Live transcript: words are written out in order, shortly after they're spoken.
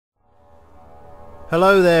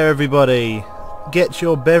Hello there everybody. Get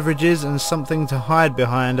your beverages and something to hide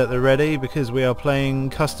behind at the ready because we are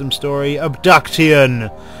playing Custom Story ABDUCTION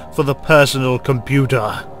for the personal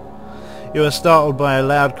computer. You are startled by a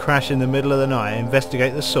loud crash in the middle of the night.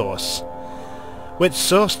 Investigate the source. Which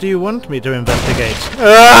source do you want me to investigate?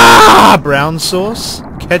 Ah! Brown sauce?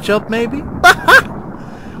 Ketchup maybe?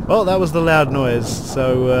 Well, that was the loud noise,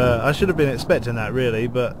 so I should have been expecting that really,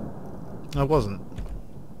 but I wasn't.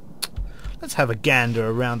 Let's have a gander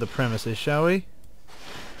around the premises, shall we?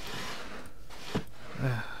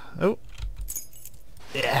 Oh.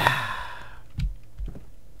 Yeah.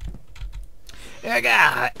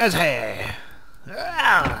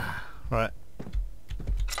 Right.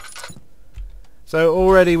 So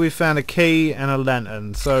already we've found a key and a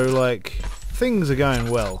lantern, so like things are going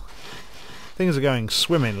well. Things are going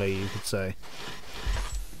swimmingly, you could say.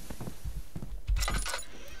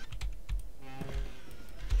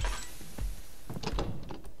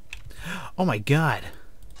 Oh my god.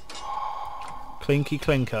 Clinky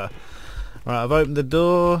clinker. Right, I've opened the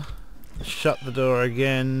door. Shut the door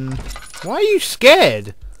again. Why are you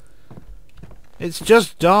scared? It's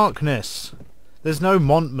just darkness. There's no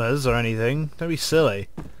Montmas or anything. Don't be silly.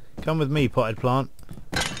 Come with me, potted plant.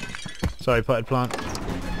 Sorry, potted plant.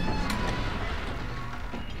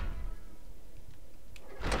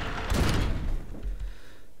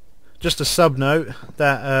 Just a sub note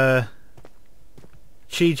that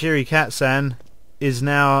Chiri Cat-san is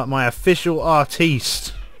now my official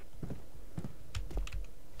artiste.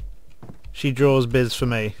 She draws biz for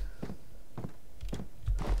me.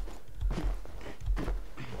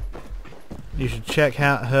 You should check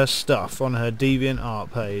out her stuff on her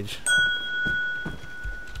DeviantArt page.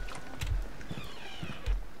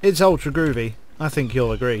 It's ultra groovy. I think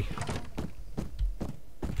you'll agree.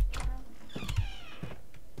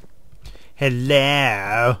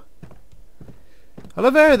 Hello. I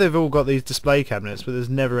love how they've all got these display cabinets, but there's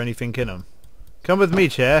never anything in them. Come with me,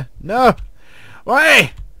 chair. No!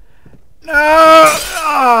 Wait! No!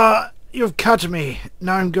 Oh, you've cut me.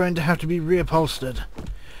 Now I'm going to have to be reupholstered.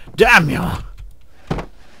 Damn you!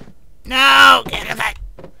 No! Get back!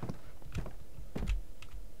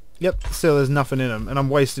 Yep, still there's nothing in them, and I'm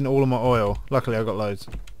wasting all of my oil. Luckily I got loads.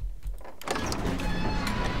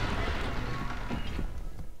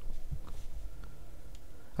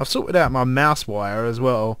 I've sorted out my mouse wire as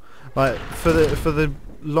well. Like for the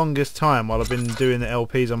longest time while I've been doing the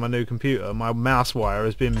LPs on my new computer, my mouse wire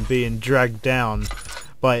has been being dragged down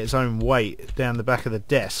by its own weight down the back of the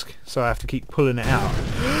desk, so I have to keep pulling it out.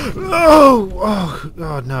 Oh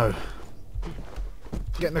god, no.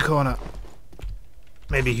 Get in the corner.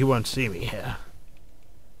 Maybe he won't see me here.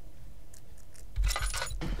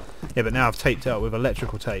 Yeah, but now I've taped it up with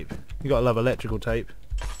electrical tape. You gotta love electrical tape.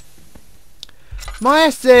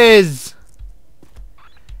 Mices!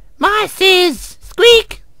 Mices!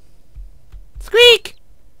 Squeak! Squeak!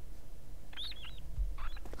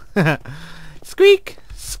 Squeak!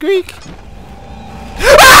 Squeak!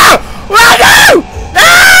 Ah! Oh, no!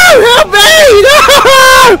 No! Help me!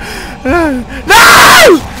 No!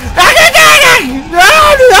 No!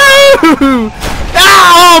 No!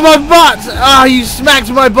 Oh, my butt! Oh, you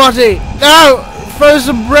smacked my body! No! Throw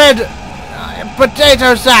some bread!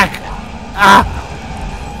 Potato sack! Ah!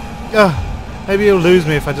 Maybe you'll lose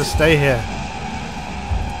me if I just stay here.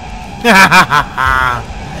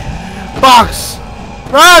 Box!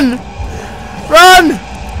 Run! Run!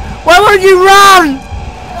 Why won't you run?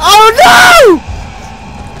 Oh no!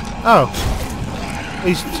 Oh.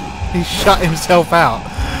 He's shut himself out.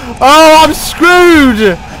 Oh, I'm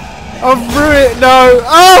screwed! I've ruined it. No!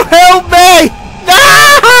 Oh, help me!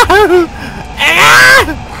 No!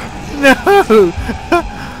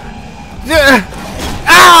 No!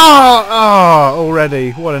 Oh,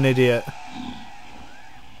 already. What an idiot.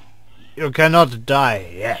 You cannot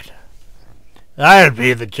die yet. I'll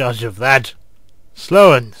be the judge of that.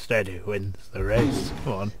 Slow and steady wins the race.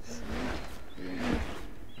 Come on.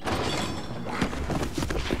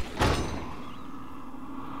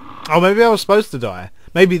 Oh, maybe I was supposed to die.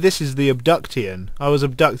 Maybe this is the abduction. I was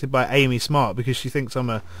abducted by Amy Smart because she thinks I'm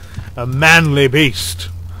a manly beast.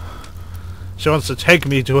 She wants to take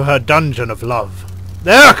me to her dungeon of love.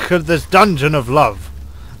 Look at this dungeon of love.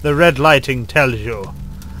 The red lighting tells you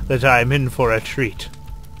that I'm in for a treat.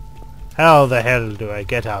 How the hell do I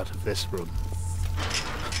get out of this room?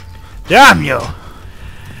 Damn you!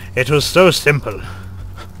 It was so simple.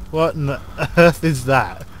 What in the earth is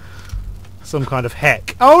that? Some kind of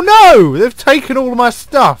heck. Oh no! They've taken all of my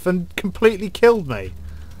stuff and completely killed me.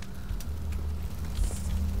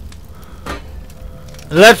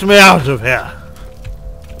 Let me out of here.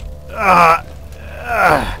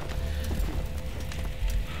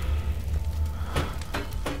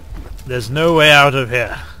 There's no way out of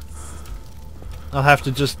here. I'll have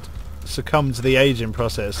to just succumb to the aging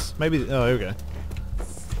process. Maybe... Oh, here we go.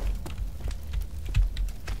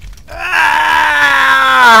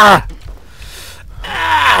 Ah!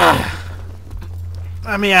 Ah!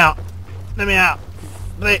 Let me out. Let me out.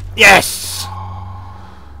 Yes!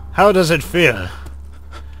 How does it feel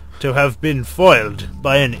to have been foiled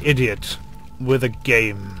by an idiot with a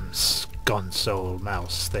games console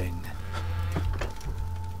mouse thing?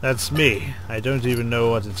 That's me. I don't even know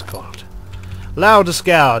what it's called. Louder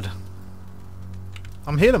Scout.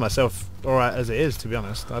 I'm healing myself alright as it is, to be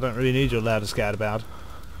honest. I don't really need your louder scout about.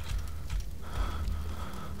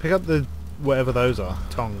 Pick up the... whatever those are.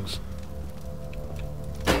 Tongs.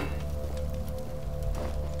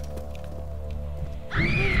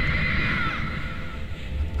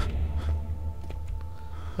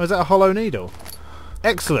 Oh, is that a hollow needle?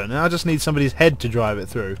 Excellent! Now I just need somebody's head to drive it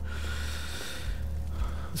through.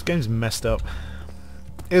 This game's messed up.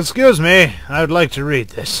 Excuse me, I would like to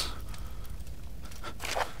read this.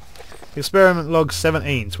 Experiment log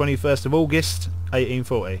 17, 21st of August,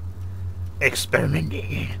 1840.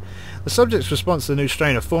 Experimenting. The subject's response to the new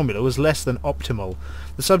strain of formula was less than optimal.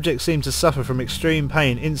 The subject seemed to suffer from extreme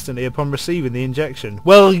pain instantly upon receiving the injection.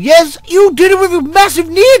 Well, yes, you did it with a massive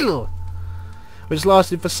needle! Which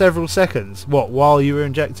lasted for several seconds. What, while you were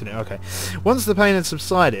injecting it? Okay. Once the pain had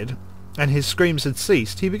subsided, and his screams had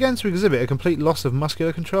ceased, he began to exhibit a complete loss of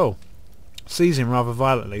muscular control, seizing rather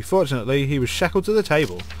violently. Fortunately, he was shackled to the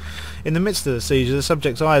table. In the midst of the seizure, the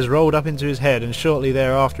subject's eyes rolled up into his head, and shortly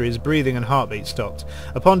thereafter his breathing and heartbeat stopped.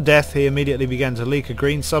 Upon death, he immediately began to leak a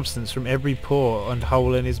green substance from every pore and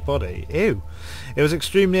hole in his body. Ew! It was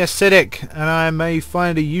extremely acidic, and I may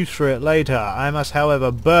find a use for it later. I must,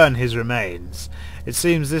 however, burn his remains. It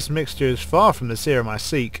seems this mixture is far from the serum I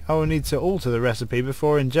seek. I will need to alter the recipe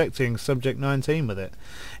before injecting Subject 19 with it.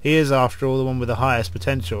 He is, after all, the one with the highest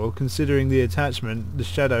potential, considering the attachment the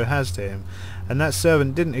Shadow has to him. And that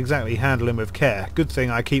servant didn't exactly handle him with care. Good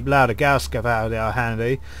thing I keep Louder Gauskavauder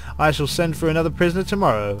handy. I shall send for another prisoner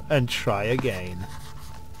tomorrow, and try again.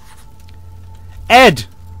 Ed!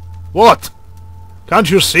 What?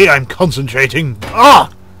 Can't you see I'm concentrating?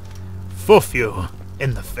 Ah! Foof you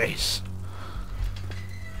in the face.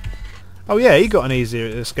 Oh yeah, he got an easier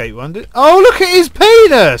escape one. Oh, look at his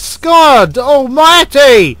penis! God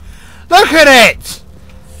almighty! Look at it!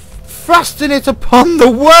 Thrusting it upon the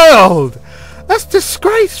world! That's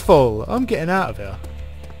disgraceful! I'm getting out of here.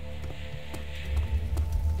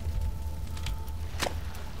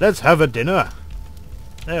 Let's have a dinner.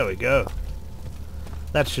 There we go.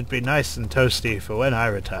 That should be nice and toasty for when I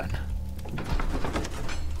return.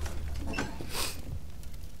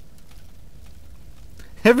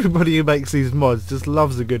 Everybody who makes these mods just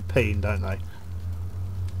loves a good peen, don't they?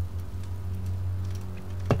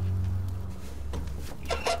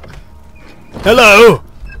 Hello!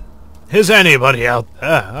 Is anybody out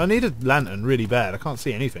there? I need a lantern really bad. I can't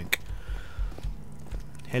see anything.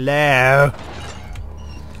 Hello?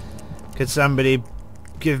 Could somebody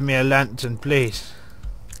give me a lantern, please?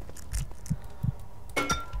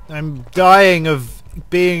 I'm dying of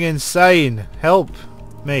being insane. Help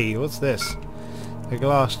me. What's this? A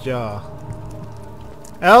glass jar.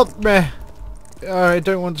 Help me! Oh, I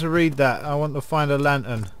don't want to read that. I want to find a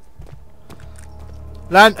lantern.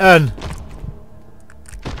 Lantern!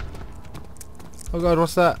 Oh god,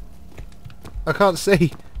 what's that? I can't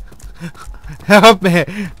see. Help me!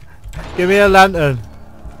 Give me a lantern.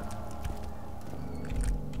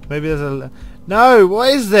 Maybe there's a... No!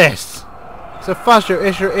 What is this? It's a Fusher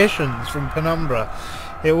from Penumbra.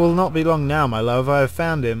 It will not be long now, my love. I have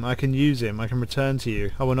found him. I can use him. I can return to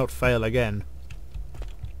you. I will not fail again.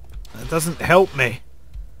 That doesn't help me.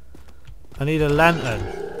 I need a lantern.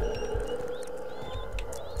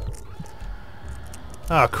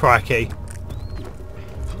 Oh, crikey.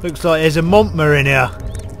 Looks like there's a Montmer in here.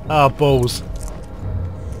 Oh, balls.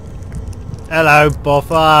 Hello,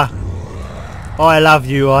 Boffa. I love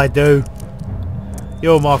you, I do.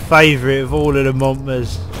 You're my favourite of all of the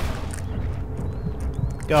Montmers.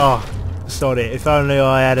 Oh, sorry. If only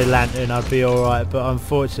I had a lantern, I'd be alright. But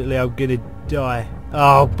unfortunately, I'm gonna die.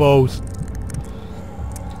 Oh, balls.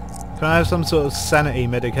 Can I have some sort of sanity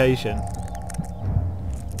medication?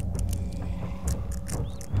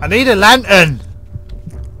 I need a lantern!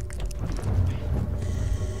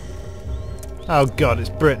 Oh god, it's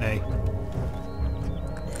Brittany.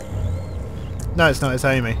 No, it's not. It's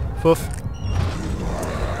Amy. Foof.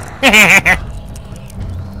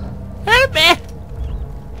 Help me!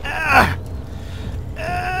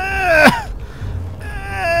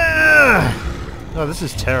 Oh, this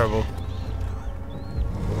is terrible.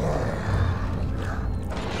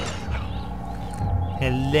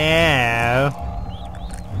 Hello.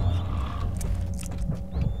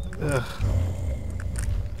 Ugh.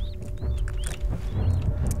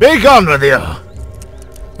 Be gone with you,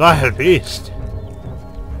 vile beast.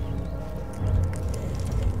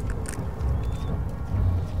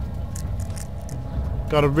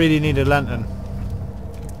 God, I really need a lantern.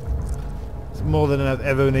 It's more than I've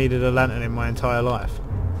ever needed a lantern in my entire life.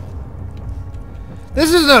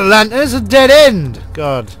 This isn't a lantern, it's a dead end!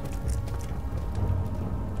 God.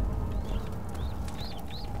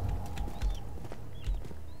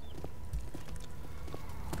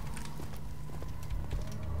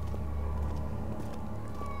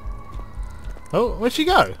 Oh, where'd she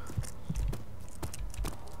go?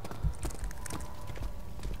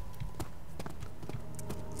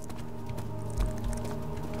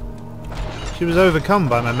 She was overcome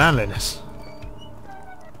by my manliness.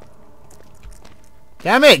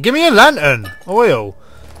 Damn it! Give me a lantern! Oil!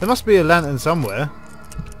 There must be a lantern somewhere.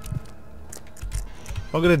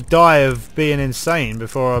 I'm gonna die of being insane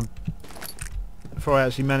before I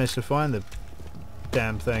actually manage to find the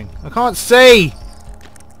damn thing. I can't see!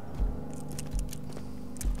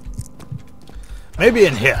 Maybe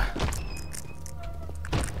in here.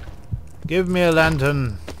 Give me a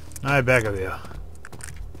lantern, I beg of you.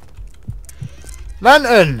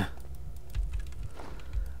 Lantern!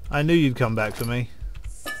 I knew you'd come back for me.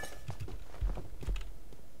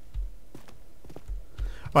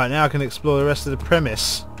 Right, now I can explore the rest of the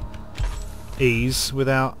premise ease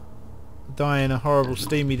without dying a horrible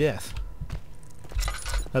steamy death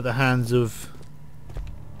at the hands of...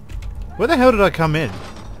 Where the hell did I come in?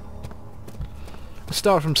 Let's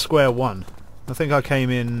start from square one. I think I came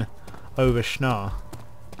in over Schnar.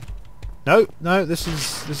 No, no, this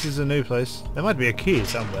is a new place. There might be a key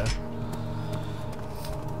somewhere.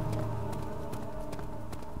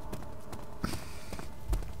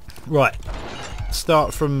 Right.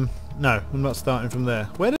 Start from... No, I'm not starting from there.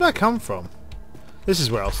 Where did I come from? This is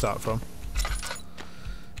where I'll start from.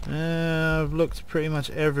 I've looked pretty much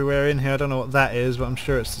everywhere in here. I don't know what that is, but I'm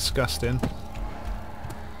sure it's disgusting.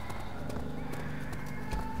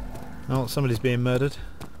 Oh, somebody's being murdered.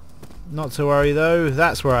 Not to worry though,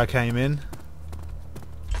 that's where I came in.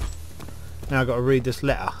 Now I've got to read this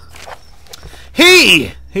letter.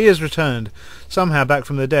 He has returned, somehow back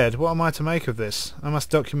from the dead. What am I to make of this? I must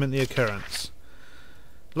document the occurrence.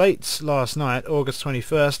 Late last night, August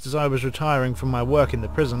 21st, as I was retiring from my work in the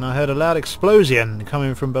prison, I heard a loud explosion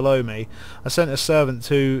coming from below me. I sent a servant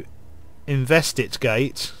to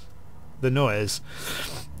investigate the noise,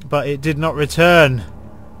 but it did not return.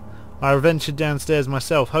 I ventured downstairs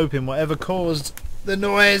myself, hoping whatever caused the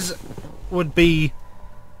noise would be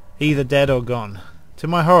either dead or gone. To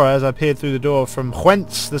my horror, as I peered through the door from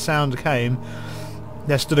whence the sound came,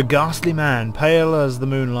 there stood a ghastly man, pale as the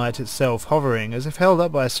moonlight itself, hovering, as if held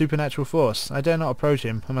up by a supernatural force. I dare not approach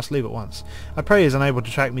him. I must leave at once. I pray he is unable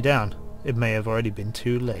to track me down. It may have already been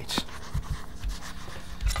too late.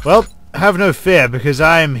 Well, have no fear, because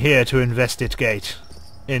I am here to investigate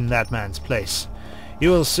in that man's place. You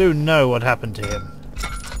will soon know what happened to him.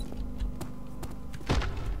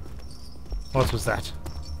 What was that?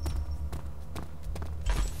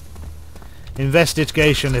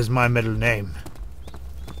 Investigation is my middle name.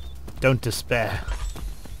 Don't despair.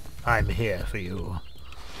 I'm here for you.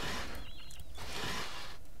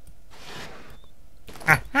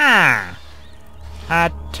 Aha!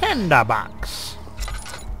 A tinderbox.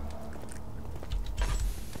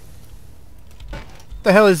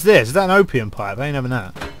 The hell is this? Is that an opium pipe? I ain't having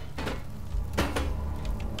that.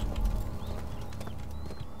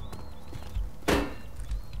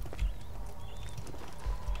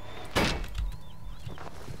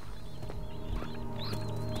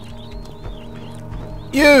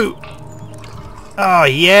 You! Oh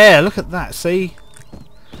yeah, look at that, see?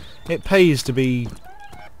 It pays to be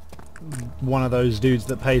one of those dudes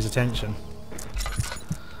that pays attention.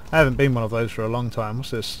 I haven't been one of those for a long time. What's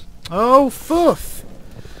this? Oh, foof!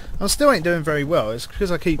 I still ain't doing very well. It's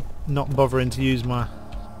because I keep not bothering to use my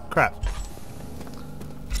crap.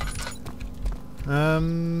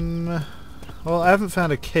 Well, I haven't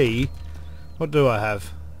found a key. What do I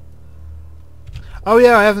have? Oh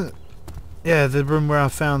yeah, I haven't... Yeah, the room where I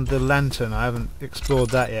found the lantern. I haven't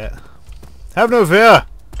explored that yet. Have no fear!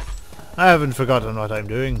 I haven't forgotten what I'm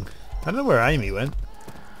doing. I don't know where Amy went.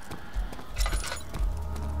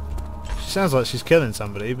 She sounds like she's killing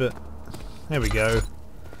somebody, but... There we go.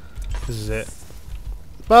 This is it.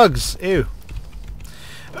 Bugs! Ew!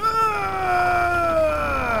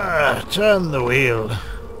 Turn the wheel.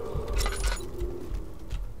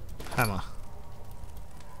 Hammer.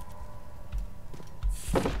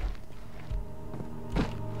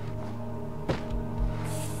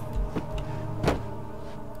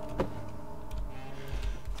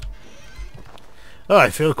 Oh, I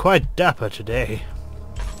feel quite dapper today.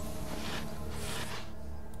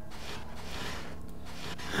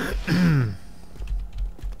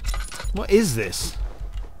 What is this?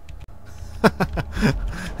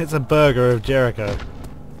 It's a burger of Jericho.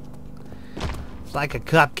 It's like a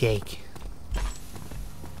cupcake.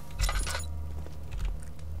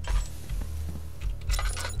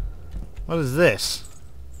 What is this?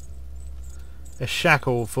 A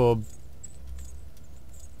shackle for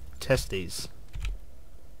testes.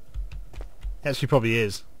 Actually probably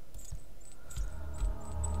is.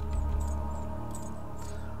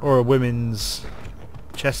 Or a women's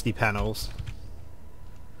chesty panels.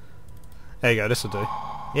 There you go, this'll do.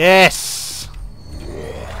 Yes!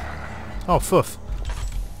 Oh, foof.